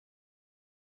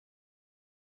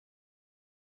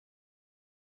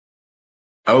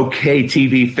Okay,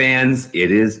 TV fans,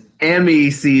 it is Emmy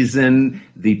season.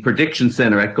 The Prediction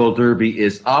Center at Gold Derby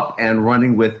is up and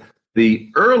running with the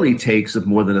early takes of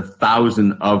more than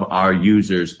 1,000 of our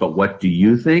users. But what do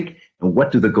you think? And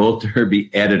what do the Gold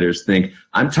Derby editors think?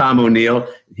 I'm Tom O'Neill.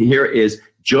 Here is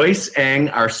Joyce Eng,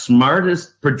 our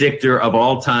smartest predictor of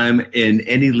all time in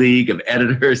any league of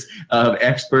editors, of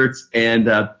experts. And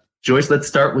Joyce, let's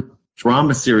start with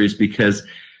drama series, because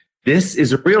this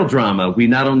is a real drama. We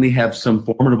not only have some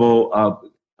formidable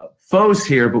foes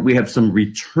here, but we have some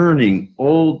returning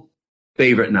old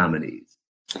favorite nominees.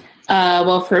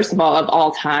 Well, first of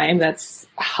all time, that's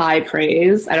high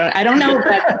praise. I don't know if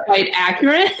that's quite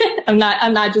accurate. I'm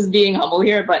not just being humble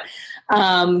here, but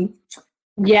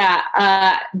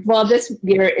well, this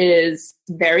year is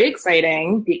very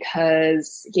exciting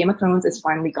because Game of Thrones is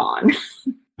finally gone.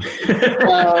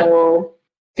 So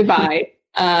goodbye.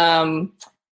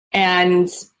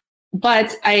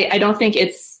 But I don't think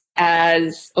it's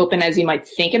as open as you might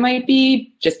think it might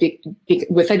be, just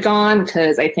with it gone,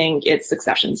 because I think it's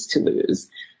Succession's to lose.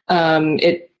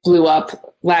 It blew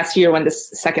up last year when the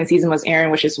second season was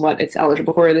airing, which is what it's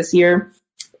eligible for this year.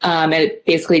 It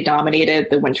basically dominated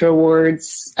the Winter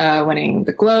Awards, winning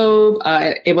the Globe.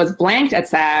 It was blanked at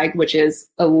SAG, which is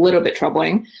a little bit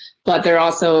troubling, but they're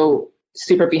also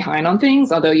super behind on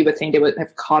things, although you would think they would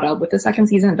have caught up with the second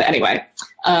season. But anyway,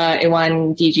 it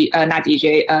won PGA,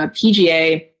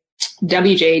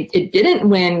 WJ. It didn't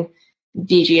win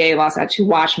DGA, lost out to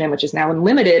Watchmen, which is now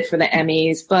unlimited for the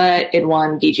Emmys, but it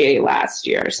won DGA last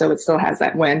year. So it still has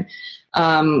that win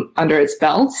under its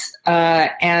belt.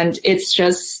 And it's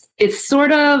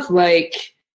sort of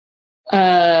like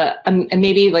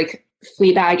maybe like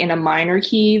Fleabag in a minor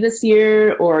key this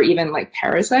year, or even like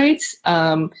Parasite,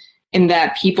 in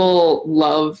that people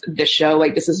love the show.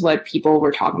 Like, this is what people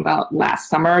were talking about last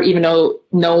summer, even though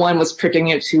no one was predicting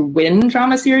it to win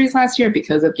drama series last year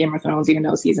because of Game of Thrones, even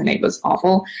though season 8 was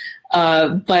awful.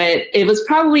 But it was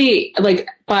probably like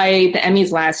by the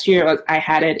Emmys last year, I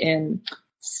had it in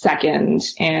second,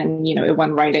 and, it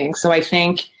won writing. So I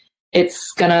think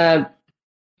it's gonna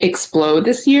explode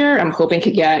this year. I'm hoping to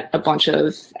get a bunch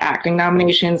of acting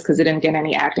nominations, because it didn't get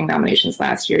any acting nominations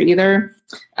last year either.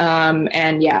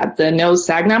 The no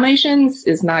SAG nominations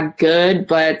is not good,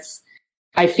 but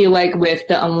I feel like with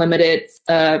the unlimited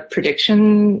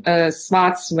prediction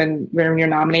slots when you're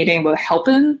nominating will help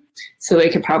them, so they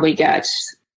could probably get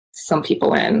some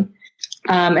people in.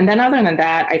 And then other than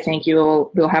that, I think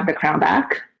we'll have The Crown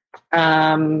back,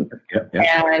 and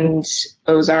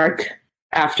Ozark,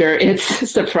 after its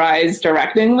surprise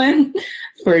directing win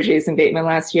for Jason Bateman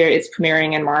last year. It's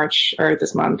premiering in March, or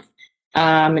this month.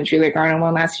 And Julia Garner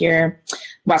won last year.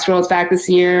 Westworld's back this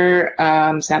year,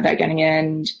 so have that getting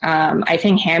in. I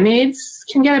think Handmaid's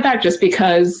can get it back just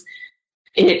because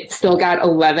it still got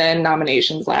 11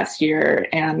 nominations last year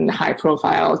and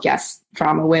high-profile guest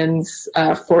drama wins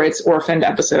for its orphaned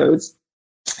episodes.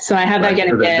 So I have that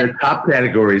getting in. The top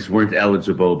categories weren't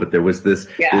eligible, but there was this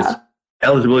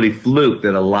eligibility fluke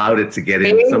that allowed it to get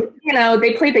in.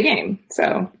 They played the game.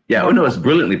 So yeah, it's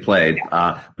brilliantly played,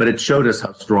 but it showed us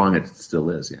how strong it still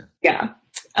is. Yeah.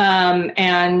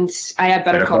 And I have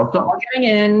Better Call Saul getting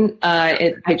in.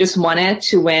 I just want it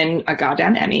to win a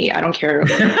goddamn Emmy. I don't care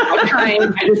what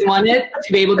time. I just want it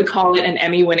to be able to call it an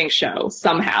Emmy-winning show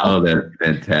somehow. Oh, that's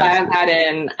fantastic. I have that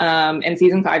in. And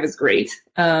season 5 is great.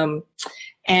 And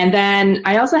then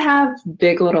I also have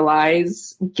Big Little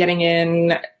Lies getting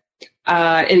in.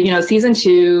 Season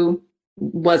 2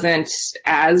 wasn't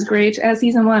as great as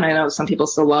season 1. I know some people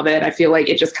still love it. I feel like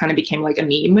it just kind of became like a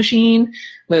meme machine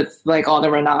with like all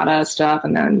the Renata stuff,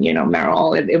 and then,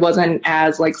 Meryl. It wasn't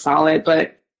as like solid,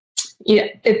 but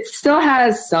it still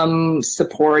has some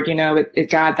support. It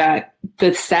got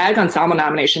the SAG Ensemble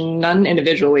nomination, none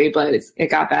individually, but it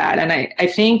got that. And I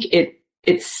think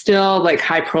it's still like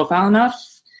high profile enough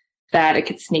that it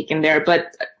could sneak in there.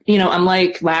 But,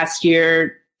 unlike last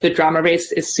year, the drama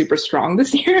race is super strong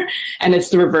this year, and it's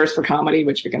the reverse for comedy,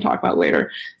 which we can talk about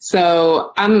later.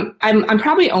 So I'm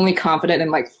probably only confident in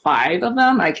like 5 of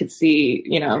them. I could see,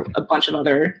 a bunch of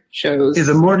other shows.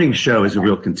 The morning show is a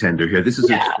real contender here. This is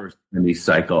its first Emmy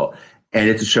cycle, and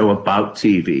it's a show about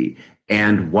TV.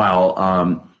 And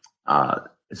while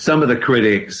some of the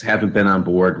critics haven't been on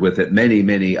board with it,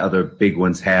 many other big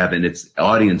ones have, and its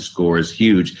audience score is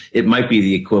huge. It might be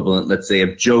the equivalent, let's say,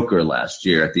 of Joker last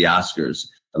year at the Oscars.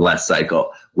 Last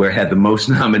cycle, where it had the most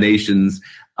nominations.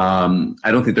 I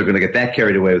don't think they're going to get that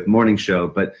carried away with morning show,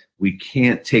 but we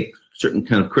can't take certain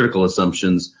kind of critical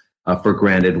assumptions for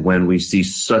granted when we see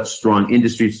such strong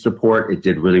industry support. It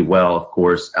did really well, of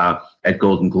course, at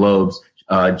Golden Globes.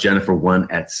 Jennifer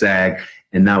won at SAG.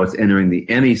 and now it's entering the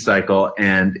Emmy cycle,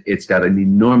 and it's got an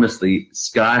enormously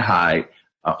sky-high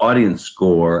audience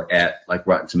score at like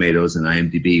Rotten Tomatoes and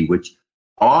IMDb, which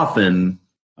often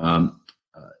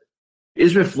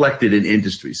is reflected in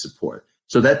industry support.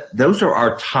 So those are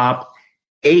our top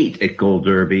 8 at Gold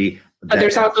Derby. But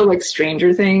there's also like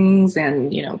Stranger Things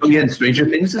and, Oh, yeah, and Stranger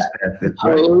Things is bad.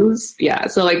 Pose. Right. Yeah.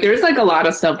 So like there's like a lot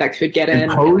of stuff that could get in.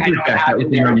 Pose is back. That was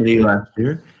the nominee last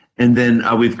year. And then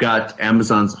we've got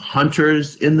Amazon's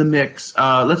Hunters in the mix.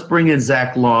 Let's bring in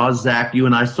Zach Law. Zach, you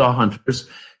and I saw Hunters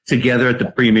together at the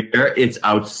premiere. It's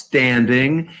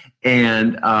outstanding.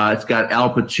 And it's got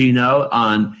Al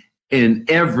Pacino in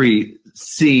every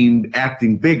scene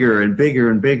acting bigger and bigger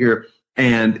and bigger.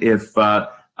 And if I've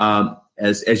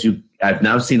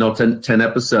now seen all 10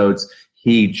 episodes,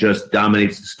 he just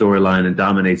dominates the storyline and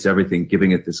dominates everything,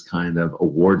 giving it this kind of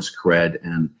awards cred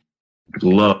and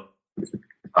glow.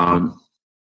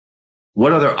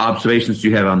 What other observations do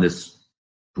you have on this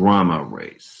drama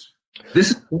race?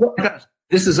 This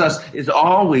Is Us is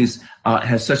always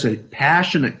has such a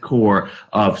passionate core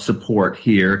of support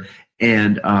here,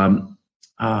 and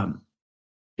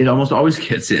it almost always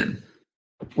gets in.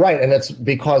 Right, and it's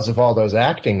because of all those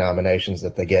acting nominations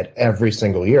that they get every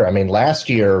single year. I mean, last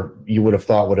year you would have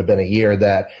thought would have been a year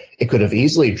that it could have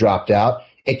easily dropped out.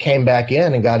 It came back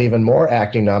in and got even more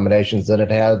acting nominations than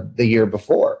it had the year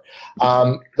before.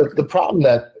 The problem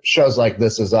that shows like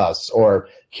This Is Us or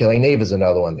Killing Eve is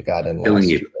another one that got in last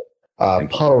year.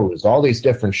 Pose, all these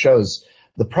different shows.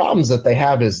 The problems that they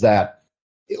have is that,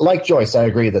 like Joyce, I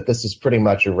agree that this is pretty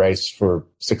much a race for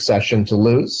Succession to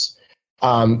lose.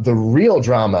 The real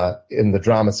drama in the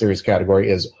drama series category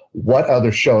is what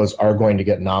other shows are going to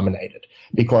get nominated.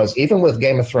 Because even with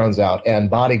Game of Thrones out, and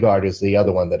Bodyguard is the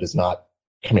other one that is not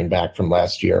coming back from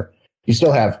last year, you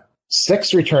still have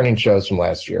 6 returning shows from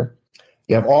last year.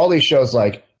 You have all these shows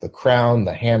like The Crown,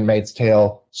 The Handmaid's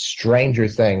Tale, Stranger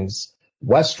Things,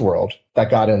 Westworld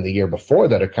that got in the year before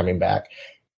that are coming back.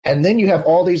 And then you have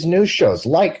all these new shows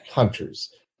like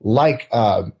Hunters, like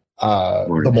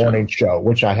The Morning Show,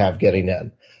 which I have getting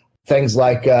in. Things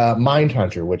like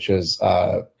Mindhunter, which has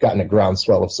gotten a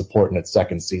groundswell of support in its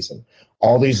 2nd season.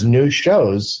 All these new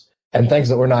shows and things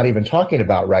that we're not even talking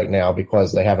about right now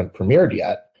because they haven't premiered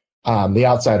yet. The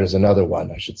Outsider is another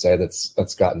one, I should say,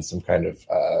 that's gotten some kind of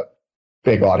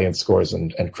big audience scores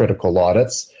and critical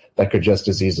audits that could just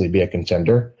as easily be a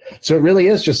contender. So it really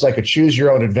is just like a choose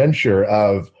your own adventure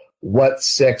of what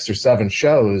 6 or 7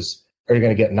 shows are going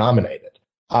to get nominated.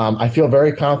 I feel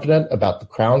very confident about The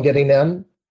Crown getting in,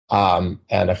 and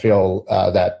I feel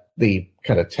that the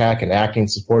kind of tech and acting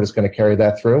support is going to carry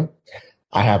that through.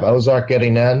 I have Ozark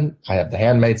getting in. I have The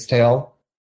Handmaid's Tale.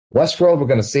 Westworld we're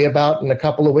going to see about in a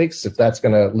couple of weeks if that's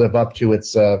going to live up to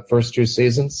its first 2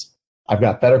 seasons. I've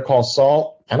got Better Call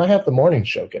Saul, and I have The Morning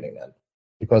Show getting in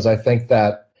because I think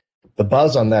that the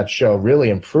buzz on that show really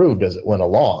improved as it went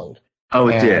along. Oh,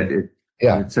 it did.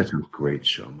 Yeah. It's such a great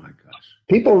show, my gosh.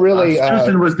 People really...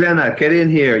 Susan Rosdena, get in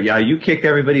here. Yeah, you kicked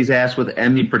everybody's ass with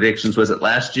Emmy predictions. Was it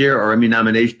last year or Emmy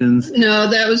nominations? No,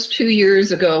 that was 2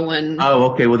 years ago when... Oh,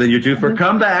 okay. Well, then you're due for a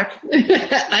comeback.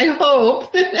 I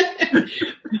hope.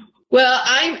 Well,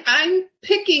 I'm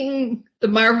picking The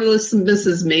Marvelous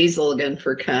Mrs. Maisel again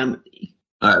for comedy.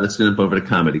 All right, let's jump over to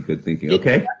comedy. Good thinking.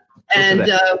 Okay.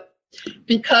 And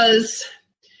because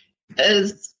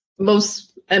as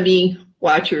most Emmy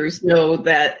watchers know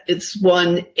that it's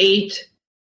won 8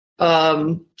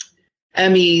 Emmys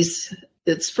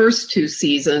its first 2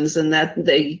 seasons and that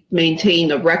they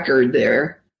maintain a record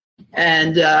there.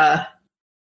 And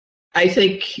I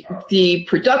think the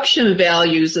production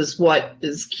values is what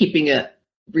is keeping it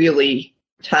really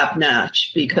top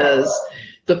notch because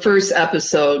the first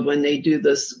episode when they do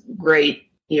this great,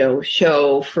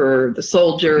 show for the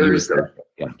soldiers.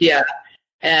 Yeah.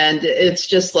 And it's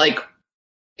just like,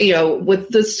 with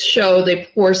this show, they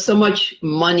pour so much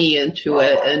money into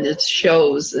it and it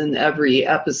shows in every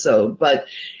episode, but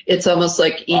it's almost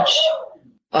like each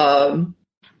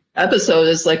episode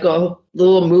is like a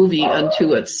little movie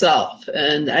unto itself.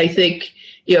 And I think,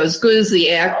 as good as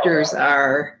the actors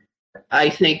are, I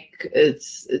think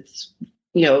it's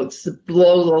the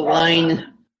below the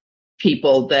line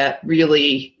people that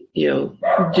really,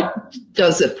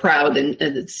 does it proud and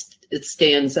it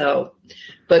stands out.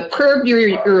 But Curb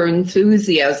Your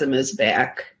Enthusiasm is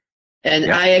back. And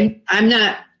yeah. I'm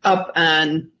not up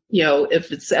on,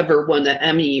 if it's ever won an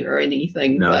Emmy or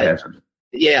anything. No, but it hasn't.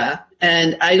 Yeah.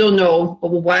 And I don't know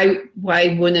why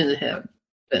wouldn't it have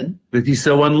been? But he's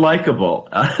so unlikable.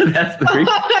 That's the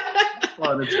reason.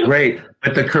 Well, it's great.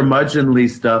 But the curmudgeonly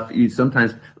stuff, it's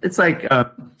like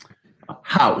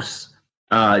House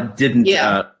didn't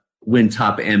win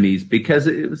top Emmys because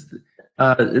it was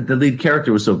the lead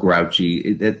character was so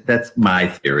grouchy. That's my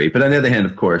theory. But on the other hand,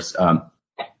 of course,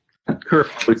 Curb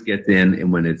always gets in,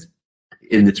 and when it's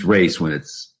in its race, when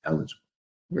it's eligible.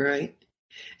 Right.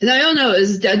 And I don't know,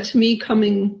 is Dead to Me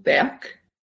coming back?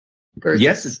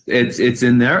 Yes, it's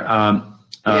in there.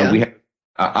 We have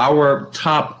our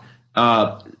top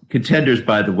contenders,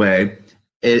 by the way,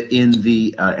 in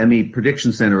the Emmy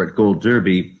Prediction Center at Gold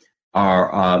Derby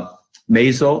are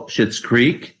Maisel, Schitt's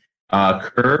Creek,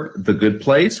 Curb, The Good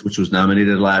Place, which was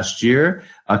nominated last year,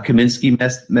 Kaminsky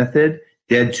Method,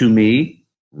 Dead to Me,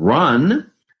 Run,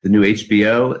 the new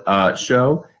HBO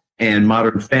show, and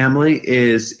Modern Family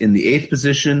is in the 8th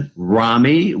position.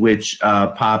 Rami, which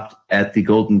popped at the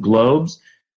Golden Globes,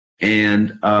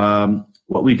 and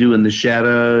What We Do in the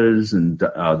Shadows, and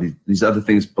these other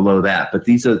things below that. But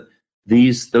those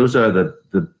are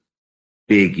the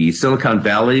biggies. Silicon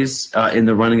Valley's in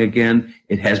the running again.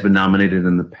 It has been nominated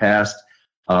in the past.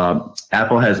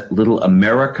 Apple has Little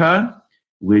America,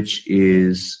 which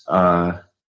is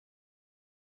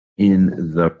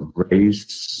in the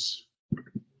race.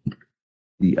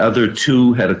 The other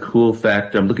two had a cool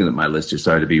factor. I'm looking at my list here.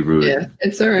 Sorry to be rude. Yeah,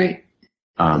 it's all right.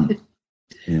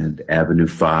 And Avenue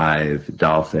 5,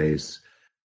 Dollface.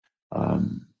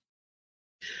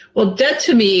 Well, Dead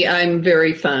to Me, I'm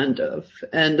very fond of.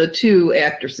 And the two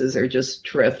actresses are just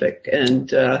terrific.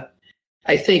 And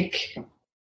I think,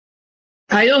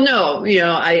 I don't know,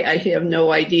 I have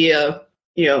no idea,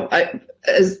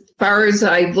 as far as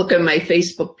I look at my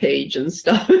Facebook page and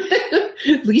stuff,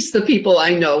 at least the people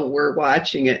I know were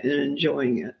watching it and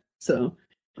enjoying it. So,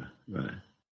 right.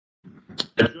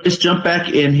 Let's jump back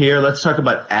in here. Let's talk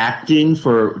about acting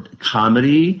for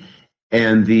comedy.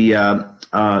 And the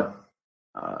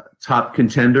top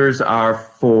contenders are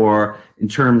for, in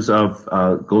terms of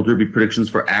Gold Derby predictions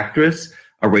for actress,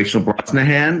 Rachel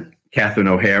Brosnahan, Catherine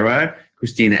O'Hara,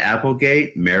 Christina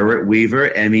Applegate, Merritt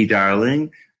Weaver, Emmy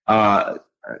Darling,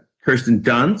 Kirsten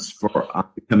Dunst for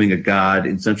Becoming a God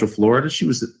in Central Florida. She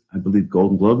was, I believe,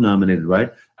 Golden Globe nominated,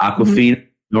 right? Awkwafina,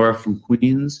 Nora from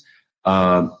Queens.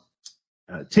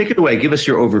 Take it away. Give us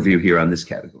your overview here on this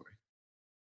category.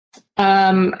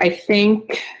 I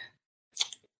think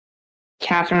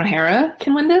Catherine O'Hara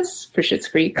can win this for Schitt's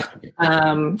Creek.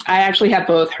 I actually have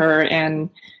both her and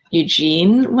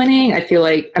Eugene winning. I feel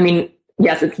like,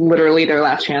 yes, it's literally their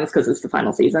last chance because it's the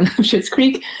final season of Schitt's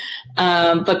Creek.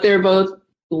 But they're both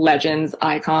legends,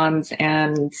 icons,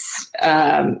 and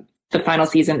the final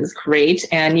season is great.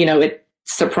 And,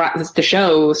 the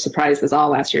show surprised us all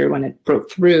last year when it broke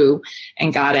through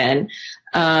and got in.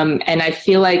 And I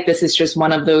feel like this is just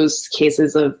one of those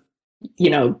cases of,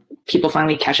 people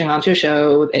finally catching on to a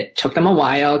show. It took them a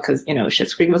while because,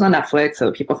 Schitt's Creek was on Netflix,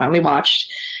 so people finally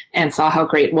watched and saw how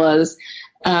great it was.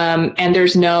 And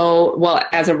there's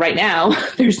as of right now,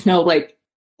 there's no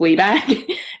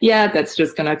Fleabag that's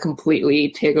just going to completely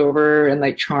take over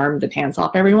and charm the pants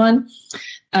off everyone.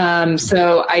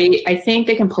 So I think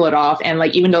they can pull it off. And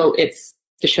even though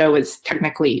the show is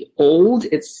technically old,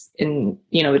 it's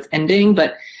ending,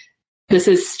 but this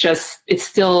is it's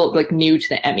still new to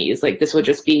the Emmys. This will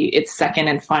just be its second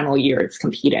and final year it's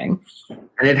competing.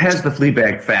 And it has the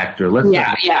Fleabag factor.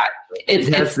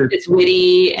 It's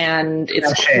witty and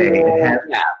it's cool.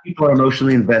 People are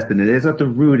emotionally invested in it. It's got the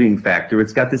rooting factor.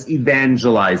 It's got this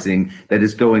evangelizing that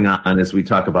is going on as we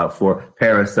talk about for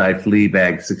Parasite,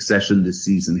 Fleabag, Succession this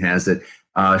season has it.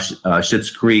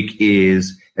 Schitt's Creek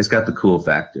has got the cool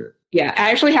factor. Yeah,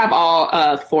 I actually have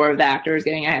all 4 of the actors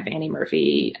getting. I have Annie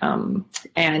Murphy and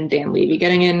Dan Levy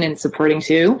getting in and supporting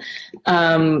too.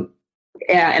 And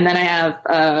then I have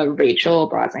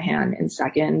Rachel Brosnahan in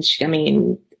second.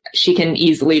 She can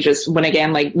easily just win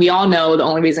again. We all know the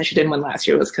only reason she didn't win last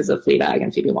year was because of Fleabag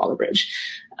and Phoebe Waller-Bridge.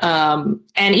 And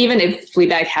even if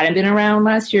Fleabag hadn't been around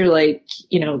last year,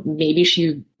 maybe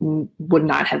she would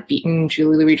not have beaten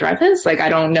Julie Louis-Dreyfus. I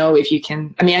don't know if you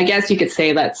can. I guess you could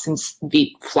say that since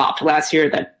Veep flopped last year,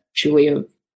 that Julia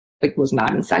was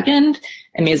not in second,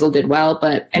 and Maisel did well.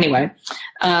 But anyway,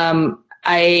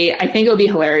 I think it would be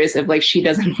hilarious if she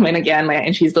doesn't win again,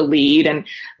 and she's the lead, and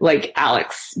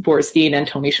Alex Borstein and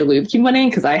Tony Shalhoub keep winning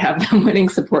because I have them winning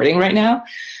supporting right now.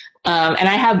 And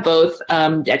I have both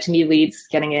Dead to Me leads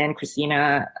getting in,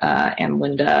 Christina and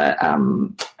Linda.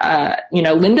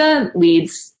 Linda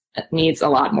needs a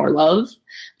lot more love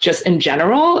just in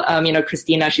general.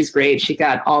 Christina, she's great. She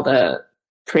got all the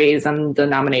praise and the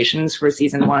nominations for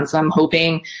season 1. So I'm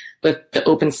hoping with the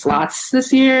open slots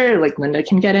this year, Linda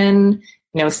can get in,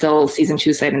 still season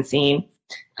 2 sight and seen.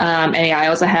 And I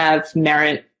also have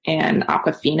Merritt and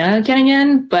Awkwafina getting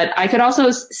in, but I could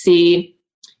also see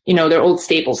their old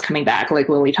staples coming back, like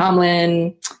Lily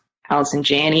Tomlin, Allison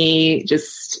Janney,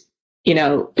 just,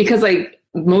 because like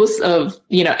most of,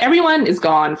 everyone is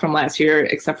gone from last year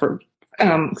except for,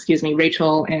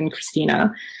 Rachel and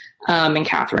Christina, and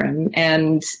Catherine.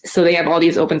 And so they have all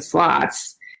these open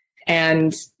slots,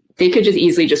 and they could just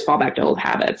easily just fall back to old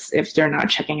habits if they're not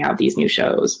checking out these new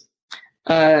shows.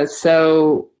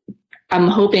 So I'm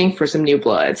hoping for some new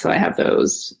blood. So I have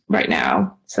those right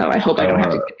now. So I hope I don't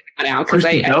have to get that out.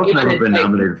 Kristen Bell's never been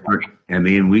nominated for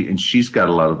Emmy, and she's got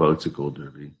a lot of votes at Gold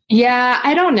Derby. Yeah,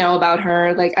 I don't know about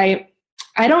her. Like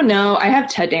I don't know. I have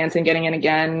Ted Danson getting in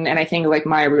again, and I think like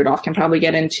Maya Rudolph can probably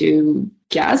get into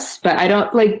guess, but I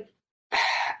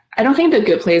don't think The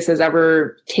Good Place has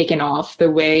ever taken off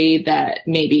the way that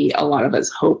maybe a lot of us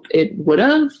hope it would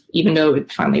have, even though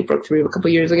it finally broke through a couple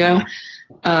years ago.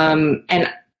 And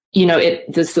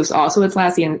this was also its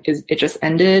last season. It just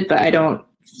ended, but I don't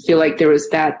feel like there was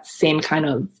that same kind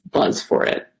of buzz for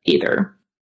it either.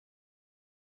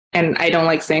 And I don't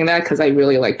like saying that because I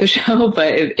really like the show,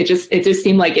 but it just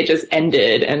seemed like it just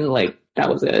ended and like that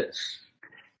was it.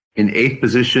 In 8th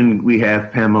position, we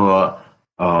have Pamela.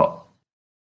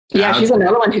 Yeah, she's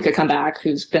another one who could come back.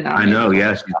 Who's been out. I know.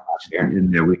 Yes, yeah,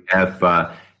 in there we have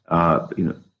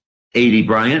Adie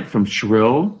Bryant from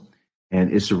Shrill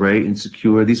and Issa Rae,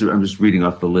 Insecure. I'm just reading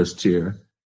off the list here,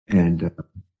 and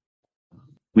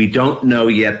we don't know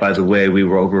yet. By the way, we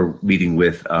were over meeting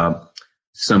with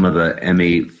some of the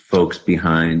Emmy folks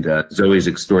behind Zoe's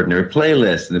Extraordinary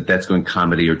Playlist, and if that's going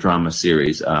comedy or drama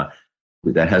series.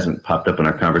 That hasn't popped up in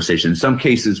our conversation. In some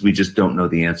cases, we just don't know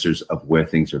the answers of where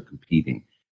things are competing.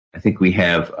 I think we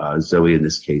have Zoe in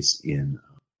this case in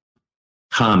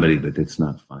comedy, but it's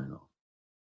not final.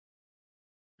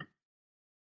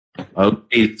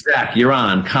 Okay, Zach, you're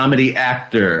on. Comedy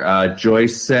actor.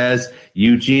 Joyce says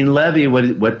Eugene Levy.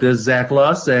 What does Zach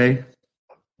Law say?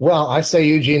 Well, I say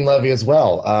Eugene Levy as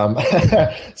well.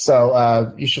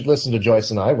 So you should listen to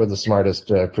Joyce and I. We're the smartest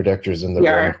predictors in the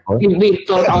room. We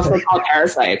both also called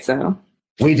Parasite, so.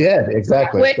 We did,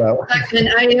 exactly. Wait so. a second,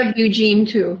 I have Eugene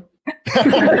too.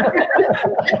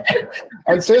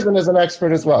 And Susan is an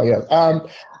expert as well, yes.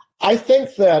 I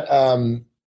think that,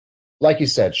 like you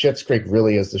said, Schitt's Creek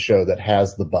really is the show that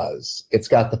has the buzz. It's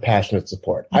got the passionate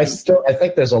support. Mm-hmm. I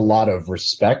think there's a lot of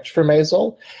respect for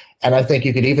Maisel. And I think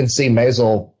you could even see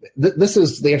Maisel. This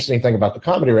is the interesting thing about the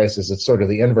comedy race is it's sort of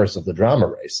the inverse of the drama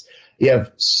race. You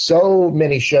have so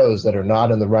many shows that are not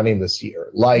in the running this year,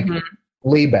 like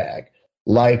Fleabag,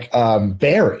 like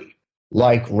Barry,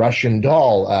 like Russian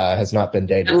Doll has not been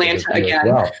dated. Atlanta again.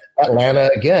 Well.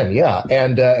 Atlanta again, yeah,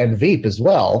 and Veep as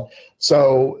well.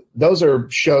 So those are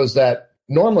shows that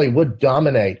normally would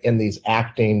dominate in these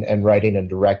acting and writing and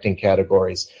directing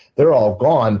categories. They're all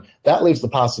gone. That leaves the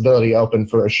possibility open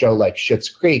for a show like Schitt's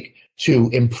Creek to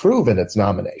improve in its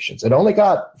nominations. It only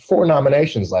got 4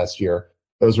 nominations last year.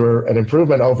 Those were an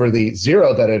improvement over the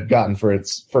 0 that it had gotten for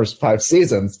its first 5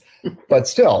 seasons. But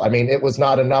still, I mean, it was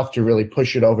not enough to really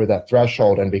push it over that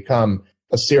threshold and become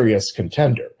a serious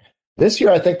contender. This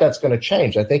year, I think that's going to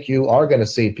change. I think you are going to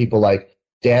see people like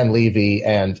Dan Levy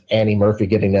and Annie Murphy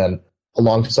getting in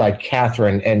alongside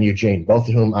Catherine and Eugene, both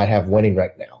of whom I have winning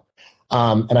right now.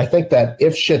 And I think that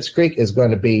if Schitt's Creek is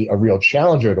going to be a real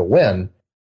challenger to win,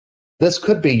 this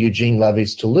could be Eugene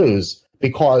Levy's to lose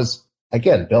because,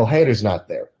 again, Bill Hader's not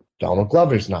there. Donald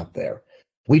Glover's not there.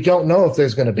 We don't know if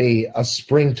there's going to be a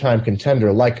springtime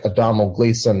contender like a Donald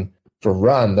Gleason for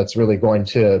Run that's really going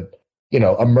to,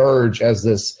 emerge as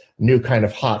this new kind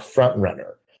of hot front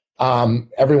runner.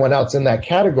 Everyone else in that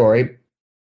category,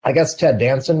 I guess Ted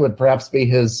Danson would perhaps be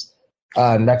his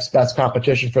next best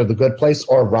competition for The Good Place,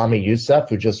 or Rami Youssef,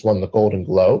 who just won the Golden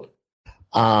Globe.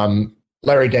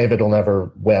 Larry David will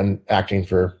never win acting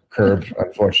for Curb,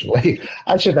 unfortunately.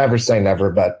 I should never say never,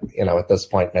 but, at this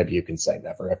point, maybe you can say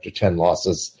never after 10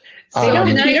 losses. They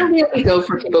don't really go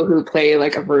for people who play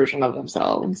like a version of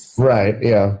themselves. Right,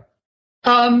 yeah.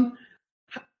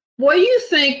 What do you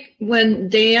think when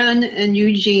Dan and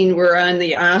Eugene were on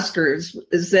the Oscars?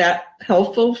 Is that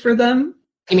helpful for them?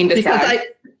 I mean, the SAG.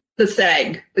 The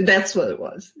SAG. That's what it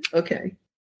was. Okay.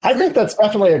 I think that's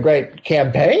definitely a great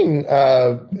campaign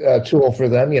tool for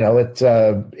them.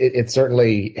 It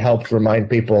certainly helped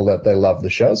remind people that they love the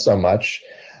show so much.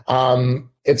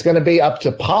 It's going to be up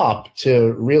to Pop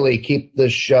to really keep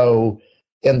this show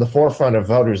in the forefront of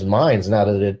voters' minds now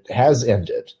that it has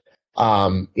ended.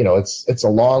 It's a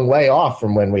long way off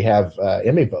from when we have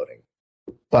Emmy voting,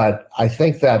 but I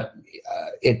think that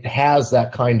it has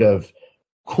that kind of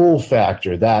cool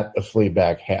factor that a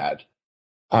Fleabag had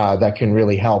that can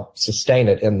really help sustain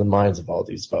it in the minds of all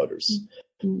these voters.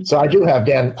 So I do have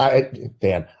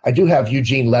I do have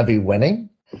Eugene Levy winning.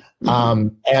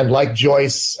 And like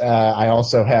Joyce, I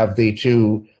also have the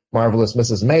two Marvelous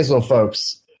Mrs. Maisel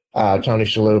folks, Tony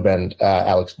Shalhoub and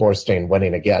Alex Borstein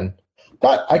winning again.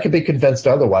 But I could be convinced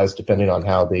otherwise, depending on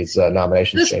how these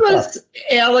nominations shape up. This was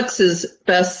Alex's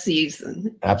best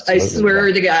season. Absolutely. I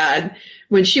swear to God.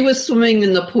 When she was swimming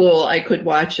in the pool, I could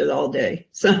watch it all day.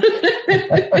 So.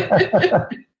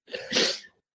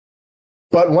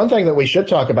 But one thing that we should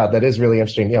talk about that is really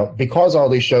interesting, because all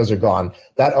these shows are gone,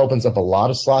 that opens up a lot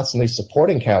of slots in these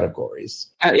supporting categories.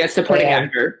 Supporting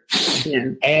actor.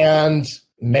 Yeah. And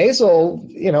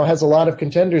Maisel, has a lot of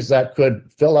contenders that could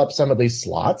fill up some of these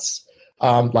slots,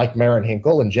 like Maren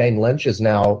Hinkle, and Jane Lynch is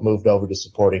now moved over to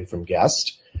supporting from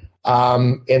guest.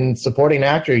 In supporting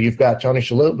actor, you've got Tony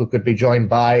Shalhoub, who could be joined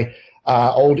by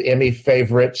old Emmy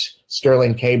favorite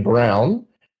Sterling K. Brown.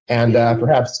 And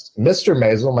perhaps Mr.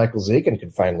 Maisel, Michael Zegan,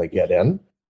 can finally get in,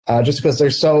 just because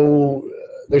there's so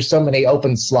many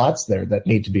open slots there that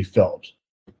need to be filled.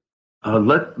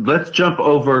 Let's jump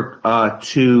over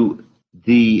to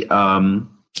the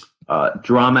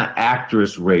drama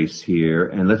actress race here,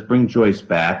 and let's bring Joyce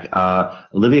back.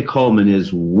 Olivia Colman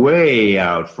is way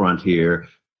out front here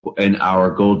in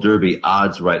our Gold Derby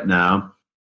odds right now.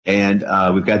 And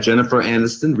we've got Jennifer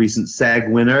Aniston, recent SAG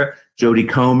winner, Jodie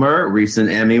Comer, recent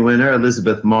Emmy winner,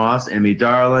 Elizabeth Moss, Emmy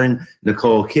Darling,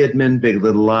 Nicole Kidman, Big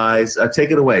Little Lies.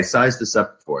 Take it away. Size this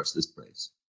up for us, this place.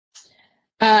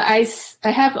 I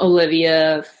have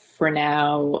Olivia for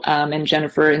now, and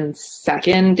Jennifer in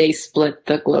second. They split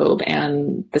the Globe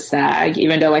and the SAG,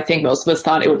 even though I think most of us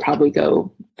thought it would probably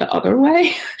go the other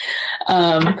way.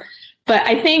 But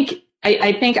I think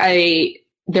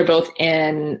they're both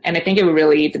in, and I think it would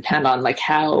really depend on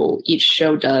how each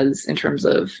show does in terms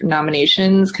of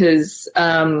nominations. Cause,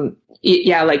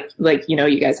 you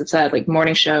guys have said,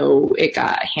 morning show, it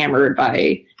got hammered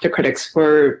by the critics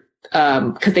for,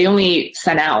 cause they only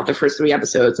sent out the first 3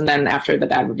 episodes. And then after the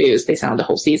bad reviews, they sent out the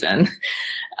whole season.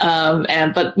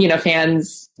 But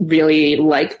fans really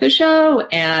like the show,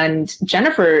 and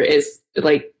Jennifer is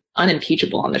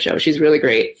unimpeachable on the show. She's really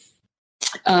great.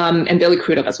 And Billy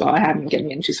Crudup as well. I haven't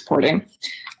getting into supporting.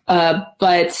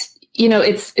 But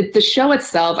it's the show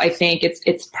itself. I think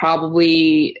it's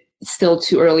probably still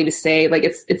too early to say.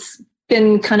 It's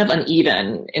been kind of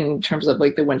uneven in terms of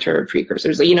the winter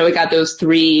precursors. It got those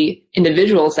 3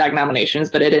 individual SAG nominations,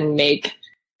 but it didn't make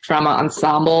drama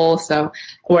ensemble. So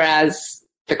whereas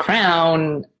The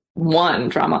Crown won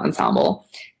drama ensemble.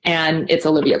 And it's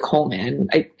Olivia Colman.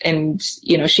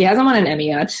 She hasn't won an Emmy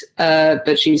yet,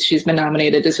 but she's been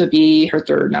nominated. This would be her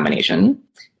 3rd nomination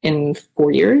in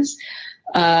 4 years.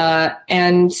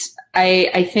 And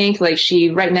I think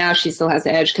right now she still has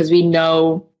the edge because we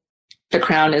know The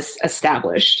Crown is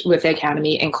established with the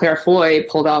Academy, and Claire Foy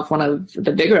pulled off one of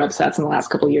the bigger upsets in the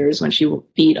last couple of years when she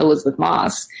beat Elizabeth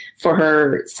Moss for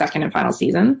her 2nd and final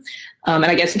season. And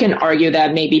I guess you can argue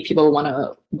that maybe people want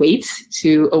to wait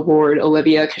to award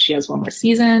Olivia because she has one more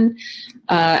season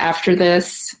after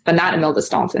this, but not Imelda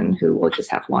Staunton, who will just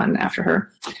have one after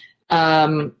her.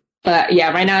 But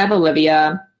yeah, right now I have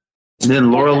Olivia. And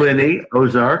then Laura Linney,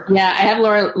 Ozark. Yeah, I have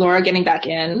Laura getting back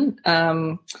in.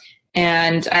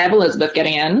 And I have Elizabeth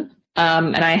getting in.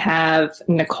 And I have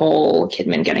Nicole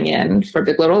Kidman getting in for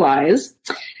Big Little Lies.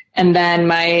 And then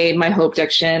my hope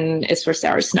diction is for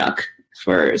Sarah Snook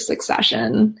for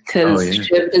Succession, because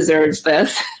Shiv deserves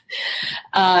this.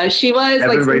 She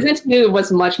was season 2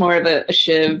 was much more of a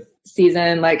Shiv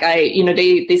season.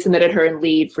 They submitted her in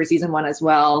lead for season 1 as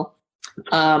well.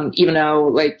 Even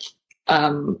though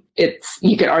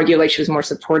you could argue she was more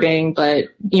supporting, but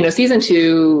season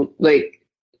 2,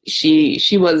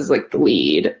 she was the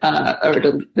lead, or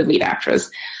the lead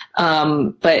actress.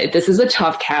 But this is a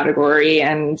tough category,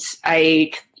 and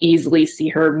I easily see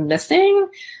her missing,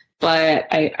 but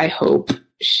I hope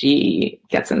she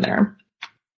gets in there.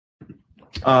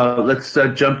 Let's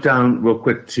jump down real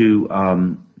quick to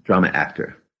drama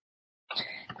actor.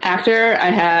 Actor, I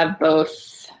have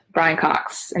both Brian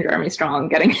Cox and Jeremy Strong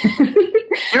getting in.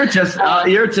 You're just out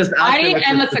I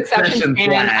am a Succession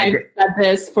fan. I've said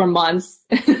this for months.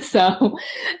 So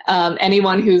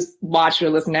anyone who's watched or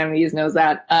listened to these knows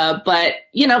that. But,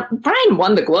 Brian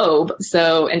won the Globe.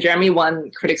 And Jeremy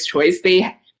won Critics' Choice.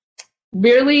 They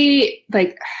really,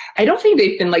 I don't think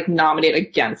they've been nominated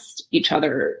against each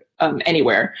other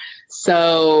anywhere.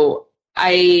 So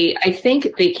I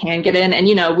think they can get in.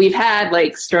 And, we've had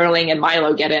Sterling and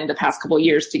Milo get in the past couple of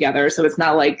years together. So it's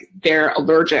not like they're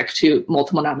allergic to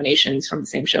multiple nominations from the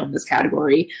same show in this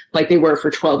category, like they were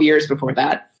for 12 years before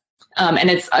that. And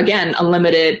it's, again,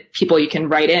 unlimited people you can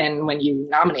write in when you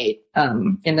nominate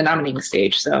in the nominating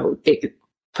stage. So they could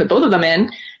put both of them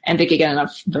in and they could get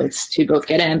enough votes to both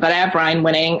get in. But I have Brian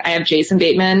winning. I have Jason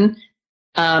Bateman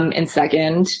in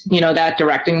second. That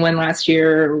directing win last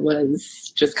year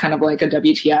was just kind of like a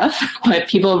WTF, but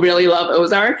people really love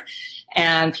Ozark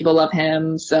and people love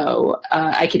him. So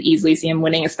I could easily see him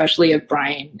winning, especially if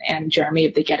Brian and Jeremy,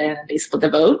 if they get in and they split the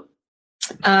vote.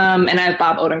 And I have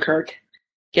Bob Odenkirk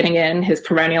getting in, his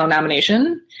perennial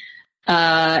nomination,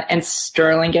 and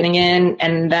Sterling getting in.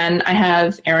 And then I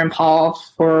have Aaron Paul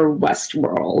for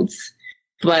Westworld.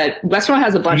 But Westworld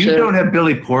has a bunch of... You don't have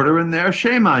Billy Porter in there?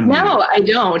 Shame on you. No, I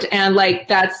don't. And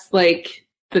that's the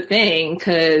thing,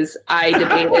 because I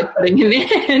debated putting him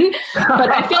in.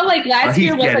 But I feel like last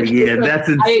year was a case of, that's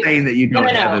insane that you don't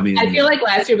have him in. I feel like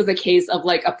last year was a case of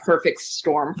a perfect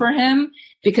storm for him,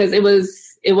 because it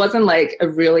wasn't a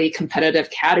really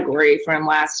competitive category for him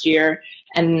last year.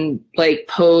 And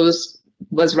Pose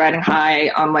was riding high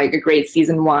on a great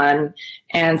season 1,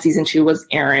 and season 2 was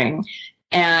airing.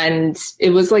 And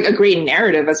it was a great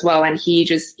narrative as well. And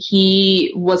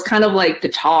he was kind of the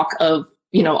talk of,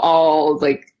 all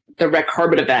the red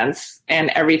carpet events and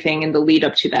everything in the lead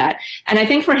up to that. And I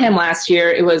think for him last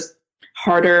year, it was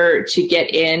harder to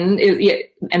get in.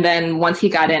 And then once he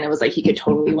got in, it was he could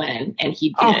totally win. And he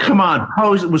did. Oh, come on.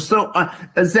 Pose was so...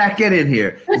 Zach, get in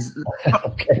here.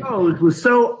 Okay. Pose was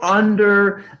so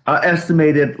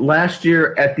underestimated last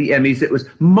year at the Emmys. It was...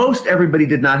 Most everybody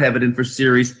did not have it in for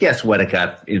series. Guess what? It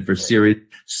got in for series.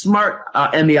 Smart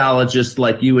Emmyologists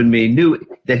like you and me knew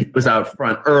that he was out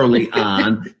front early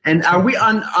on. And are we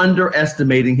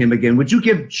underestimating him again? Would you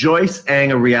give Joyce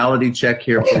Ang a reality check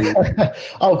here, please?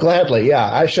 Oh, gladly. Yeah.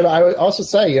 I would also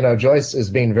say, Joyce is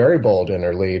being very bold in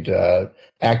her lead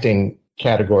acting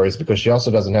categories, because she also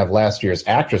doesn't have last year's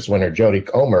actress winner, Jodie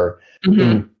Comer,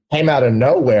 who came out of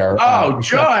nowhere. Oh,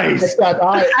 Joyce! I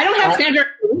don't have Sandra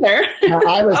either.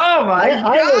 Oh my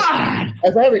God!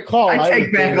 As I recall, I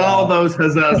take back all those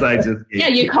huzzas I just gave. Yeah,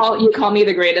 you call me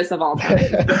the greatest of all time.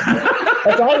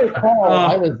 As I recall,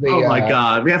 I was the. Oh my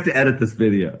God! We have to edit this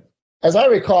video. As I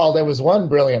recall, there was one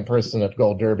brilliant person at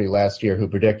Gold Derby last year who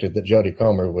predicted that Jodie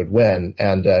Comer would win,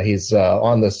 and he's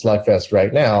on this slugfest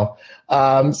right now.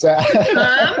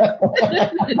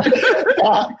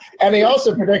 And he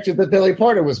also predicted that Billy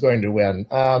Porter was going to win.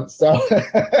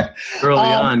 Early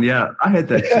on, yeah, I had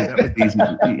that. That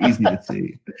was easy to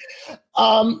see.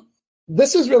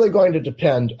 This is really going to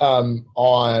depend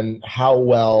on how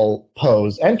well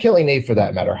Pose and Killing Eve, for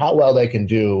that matter, how well they can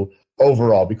do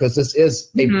overall, because this is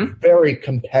a very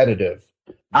competitive.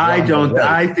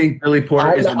 I think Billy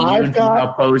Porter is immune to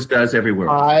how Pose does everywhere.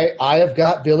 I have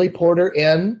got Billy Porter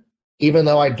in, even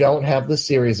though I don't have the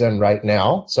series in right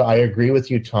now. So I agree with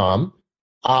you, Tom.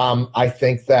 I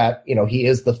think that, he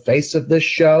is the face of this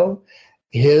show.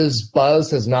 His buzz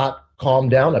has not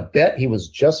calmed down a bit. He was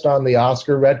just on the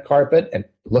Oscar red carpet and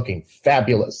looking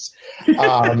fabulous. He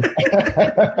was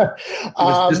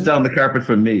just on the carpet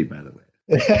for me, by the way.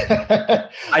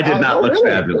 I did not look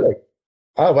fabulous. Really?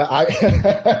 Oh,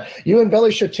 well, you and Billy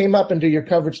should team up and do your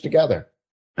coverage together.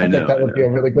 I think that would be a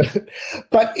really good.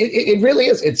 But it really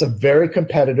is. It's a very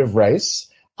competitive race.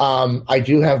 I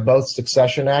do have both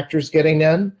Succession actors getting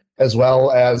in, as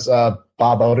well as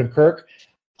Bob Odenkirk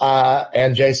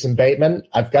and Jason Bateman.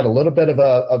 I've got a little bit of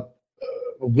a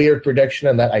weird prediction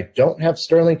in that I don't have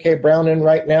Sterling K. Brown in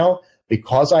right now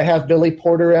because I have Billy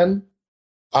Porter in.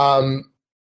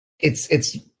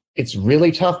 It's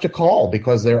really tough to call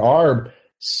because there are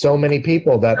so many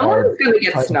people that are going to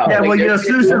get snow. Yeah, well,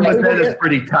 Susan was that is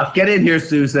pretty tough. Get in here,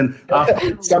 Susan.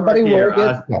 Somebody will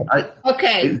get snow.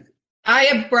 Okay, I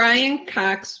have Brian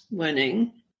Cox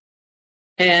winning,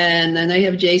 and then I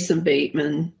have Jason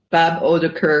Bateman, Bob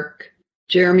Odenkirk,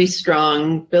 Jeremy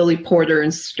Strong, Billy Porter,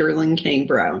 and Sterling K.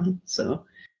 Brown. So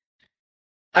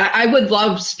I would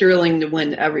love Sterling to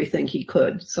win everything he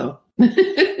could. So.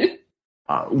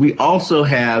 We also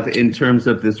have, in terms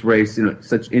of this race,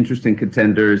 such interesting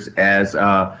contenders as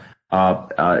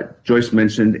Joyce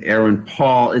mentioned. Aaron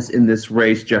Paul is in this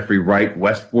race. Jeffrey Wright,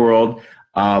 Westworld.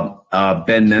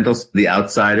 Ben Mendelsohn, The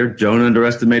Outsider. Don't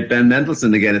underestimate Ben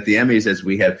Mendelsohn again at the Emmys, as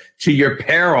we have, to your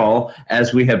peril,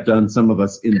 as we have done some of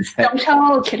us in the past. Don't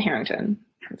tell Kit Harington.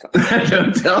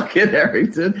 Don't tell Kit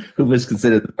Harington, who was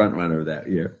considered the front runner that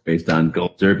year based on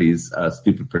Gold Derby's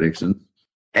stupid predictions.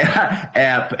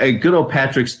 Good old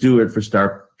Patrick Stewart for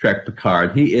Star Trek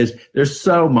Picard. There's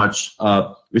so much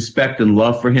respect and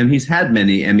love for him. He's had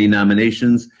many Emmy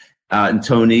nominations and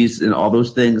Tonys and all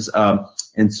those things.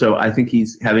 And so I think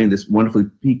he's having this wonderfully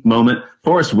peak moment.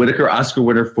 Forrest Whitaker, Oscar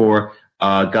winner for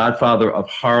Godfather of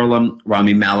Harlem,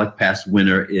 Rami Malek, past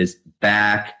winner, is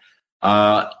back.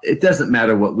 It doesn't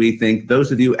matter what we think.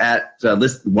 Those of you at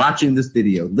watching this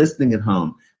video, listening at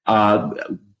home,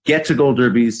 get to Gold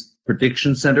Derby's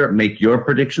prediction center. Make your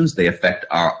predictions. They affect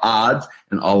our odds,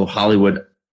 and all of Hollywood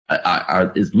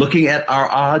is looking at our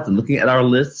odds and looking at our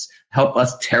lists. Help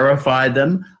us terrify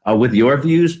them with your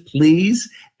views, please.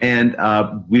 And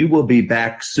we will be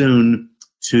back soon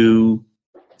to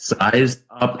size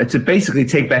up, to basically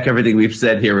take back everything we've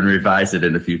said here and revise it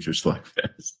in a future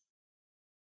Slugfest.